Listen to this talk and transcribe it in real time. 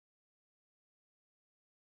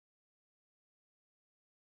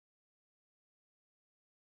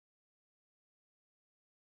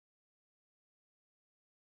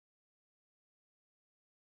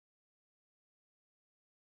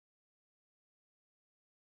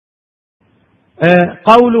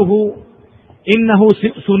قوله إنه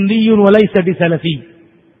سني وليس بسلفي،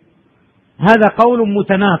 هذا قول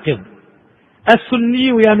متناقض. السني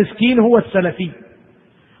يا مسكين هو السلفي،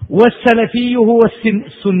 والسلفي هو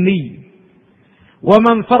السني،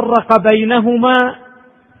 ومن فرق بينهما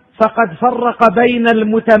فقد فرق بين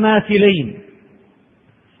المتماثلين،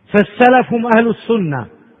 فالسلف هم أهل السنة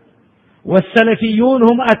والسلفيون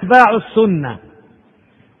هم أتباع السنة،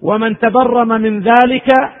 ومن تبرم من ذلك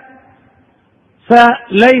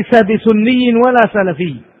فليس بسني ولا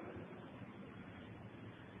سلفي.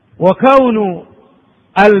 وكون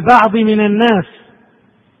البعض من الناس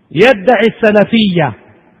يدعي السلفية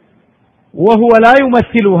وهو لا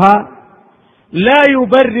يمثلها لا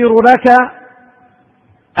يبرر لك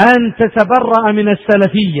أن تتبرأ من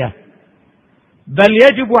السلفية، بل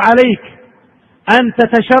يجب عليك أن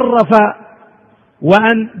تتشرف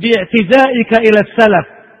وأن باعتزائك إلى السلف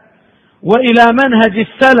وإلى منهج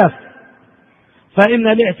السلف، فإن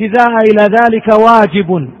الاعتزاء إلى ذلك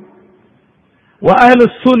واجب. وأهل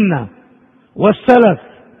السنة والسلف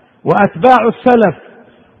وأتباع السلف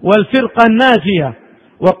والفرقة الناجية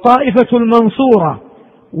والطائفة المنصورة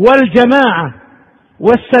والجماعة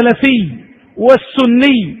والسلفي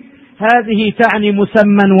والسني، هذه تعني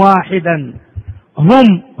مسمى واحدا،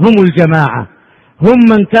 هم الجماعة، هم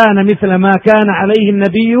من كان مثل ما كان عليه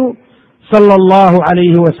النبي صلى الله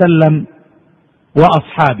عليه وسلم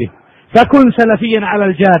وأصحابه. فكن سلفيا على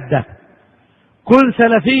الجادة، كن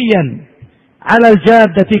سلفيا على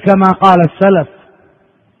الجادة كما قال السلف،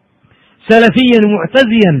 سلفيا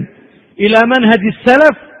معتزيا إلى منهج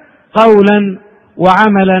السلف قولا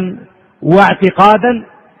وعملا واعتقادا.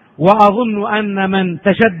 وأظن أن من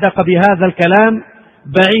تشدق بهذا الكلام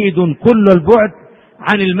بعيد كل البعد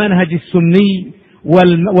عن المنهج السني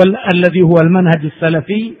الذي هو المنهج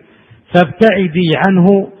السلفي، فابتعدي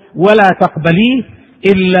عنه ولا تقبليه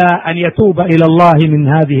إلا أن يتوب إلى الله من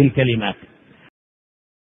هذه الكلمات.